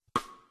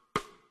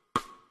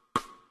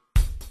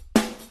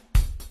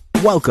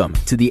Welcome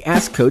to the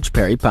Ask Coach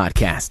Perry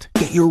podcast.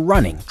 Get your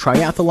running,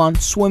 triathlon,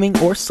 swimming,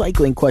 or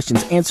cycling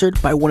questions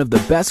answered by one of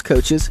the best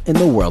coaches in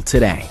the world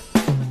today.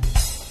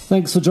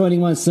 Thanks for joining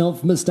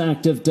myself, Mr.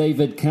 Active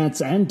David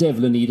Katz, and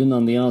Devlin Eden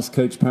on the Ask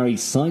Coach Perry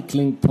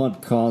cycling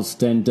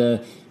podcast. And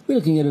we're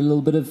looking at a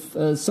little bit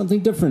of something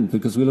different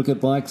because we look at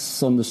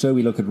bikes on the show.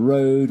 We look at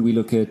road, we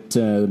look at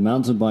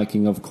mountain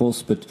biking, of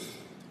course, but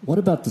what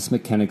about this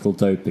mechanical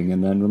doping?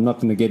 And I'm not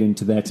going to get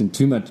into that in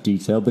too much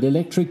detail, but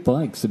electric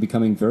bikes are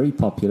becoming very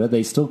popular.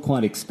 They're still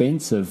quite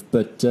expensive,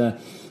 but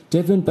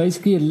Devlin,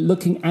 basically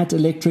looking at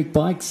electric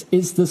bikes,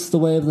 is this the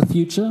way of the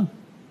future?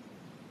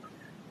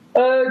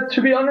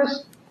 To be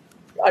honest,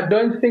 I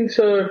don't think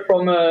so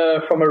from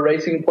a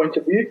racing point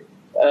of view.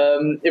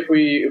 If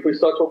we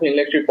start talking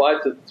electric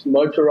bikes, it's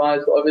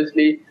motorized,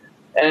 obviously,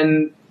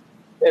 and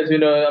as you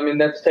know, I mean,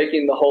 that's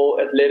taking the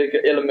whole athletic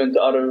element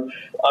out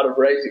of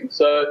racing.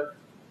 So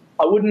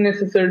I wouldn't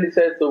necessarily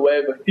say it's the way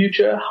of the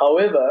future.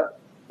 However,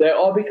 they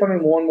are becoming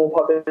more and more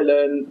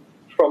popular, and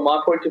from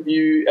my point of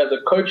view as a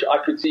coach,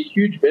 I could see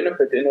huge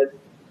benefit in it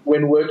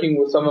when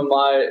working with some of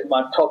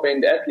my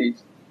top-end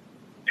athletes,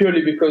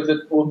 purely because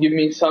it will give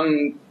me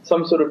some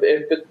sort of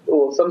effort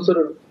or some sort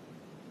of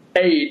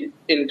aid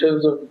in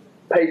terms of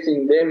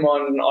pacing them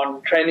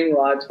on training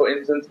rides, for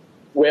instance,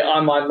 where I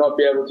might not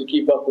be able to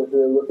keep up with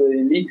the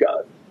elite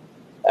guys.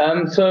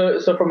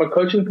 So from a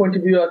coaching point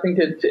of view, I think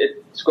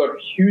it's got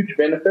huge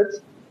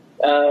benefits.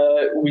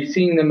 We're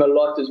seeing them a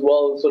lot as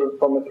well, sort of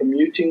from a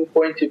commuting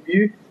point of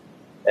view.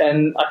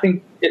 And I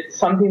think it's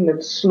something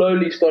that's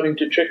slowly starting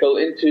to trickle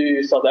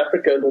into South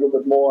Africa a little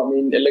bit more. I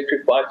mean,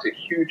 electric bikes are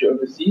huge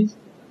overseas.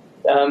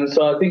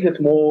 So I think it's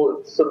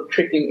more sort of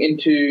trickling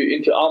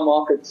into our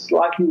market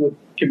slightly with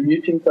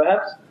commuting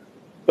perhaps.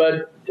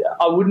 But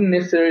I wouldn't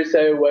necessarily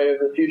say a way of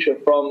the future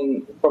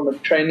from a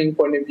training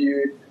point of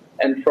view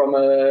and from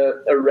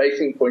a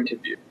racing point of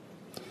view.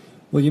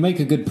 Well, you make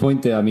a good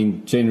point there. I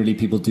mean, generally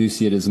people do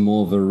see it as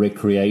more of a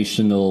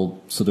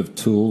recreational sort of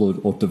tool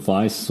or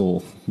device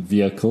or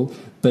vehicle.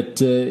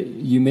 But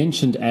you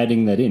mentioned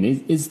adding that in.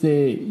 Is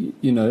there,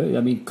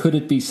 I mean, could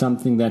it be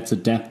something that's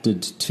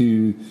adapted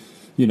to,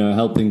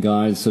 helping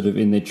guys sort of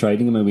in their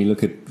training? I mean, we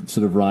look at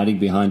sort of riding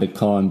behind a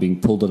car and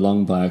being pulled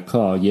along by a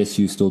car. Yes,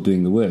 you're still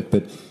doing the work,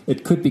 but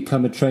it could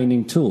become a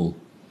training tool.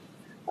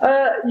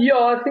 Yeah,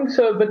 I think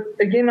so. But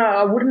again,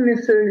 I wouldn't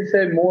necessarily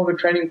say more of a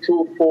training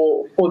tool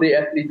for the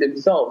athlete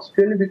themselves,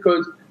 purely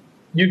because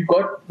you've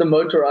got the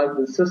motorized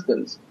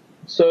assistance.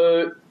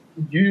 So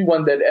you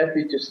want that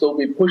athlete to still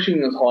be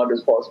pushing as hard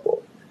as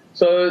possible.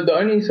 So the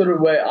only sort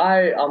of way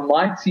I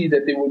might see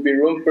that there would be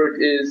room for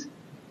it is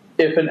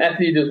if an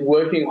athlete is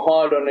working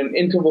hard on an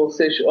interval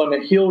session, on a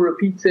heel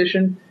repeat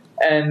session,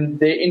 and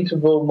their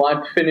interval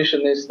might finish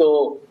and there's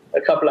still a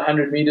couple of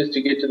 100 meters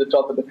to get to the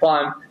top of the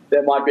climb, they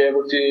might be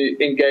able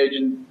to engage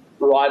and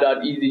ride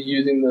out easy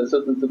using the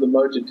assistance of the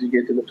motor to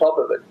get to the top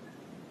of it.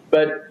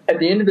 But at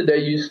the end of the day,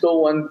 you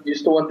still want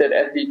that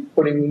athlete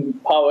putting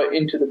power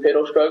into the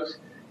pedal strokes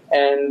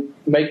and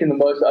making the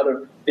most out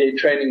of their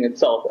training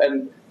itself.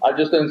 And I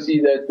just don't see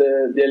that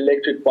the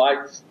electric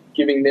bikes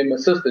giving them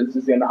assistance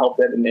is going to help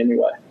that in any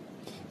way.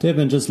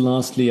 Devin, just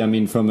lastly, I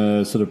mean, from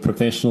a sort of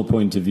professional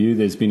point of view,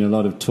 there's been a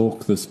lot of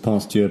talk this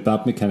past year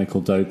about mechanical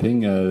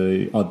doping,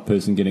 the odd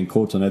person getting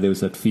caught. I know there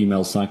was that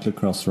female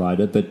cyclocross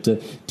rider, but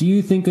do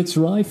you think it's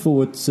rife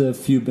or it's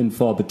few and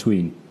far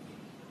between?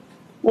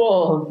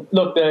 Well,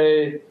 look,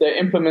 they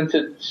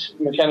implemented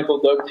mechanical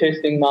dope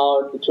testing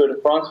now at the Tour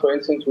de France, for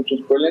instance, which is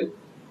brilliant,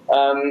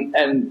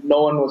 and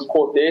no one was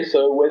caught there.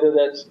 So whether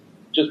that's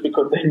just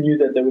because they knew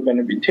that they were going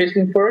to be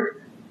testing for it,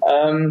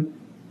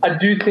 I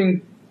do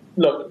think,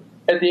 look,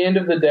 at the end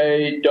of the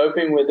day,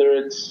 doping, whether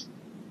it's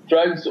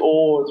drugs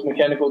or it's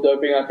mechanical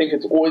doping, I think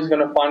it's always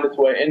going to find its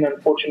way in,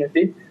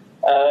 unfortunately,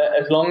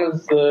 as long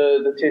as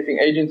the testing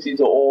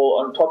agencies are all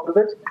on top of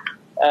it.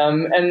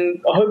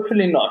 And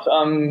hopefully not.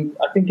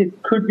 I think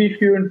it could be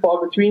few and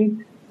far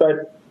between,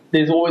 but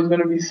there's always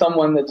going to be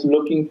someone that's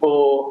looking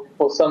for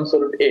some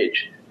sort of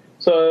edge.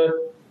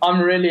 So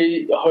I'm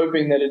really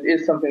hoping that it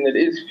is something that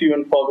is few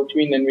and far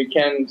between and we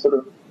can sort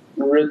of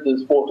rid the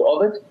sport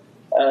of it.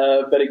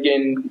 But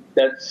again,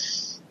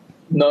 that's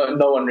no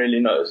one really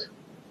knows.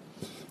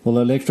 Well,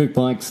 electric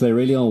bikes, they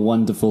really are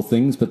wonderful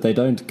things, but they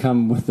don't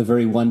come with a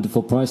very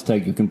wonderful price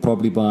tag. You can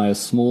probably buy a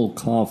small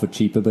car for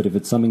cheaper, but if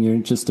it's something you're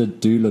interested,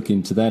 do look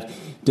into that.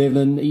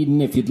 Devlin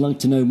Eden, if you'd like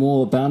to know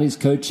more about his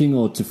coaching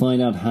or to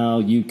find out how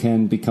you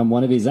can become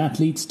one of his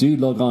athletes, do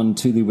log on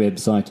to the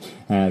website,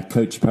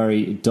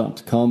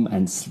 coachperry.com,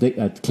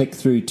 and click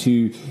through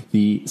to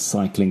the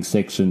cycling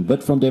section.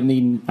 But from Devlin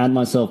Eden and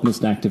myself,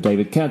 Mr. Active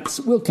David Katz,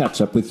 we'll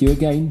catch up with you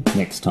again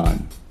next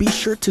time. Be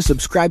sure to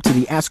subscribe to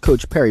the Ask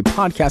Coach Perry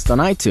podcast on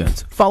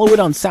iTunes, follow it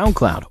on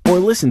SoundCloud, or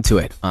listen to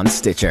it on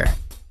Stitcher.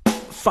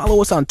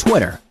 Follow us on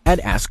Twitter at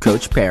Ask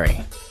Coach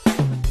Perry.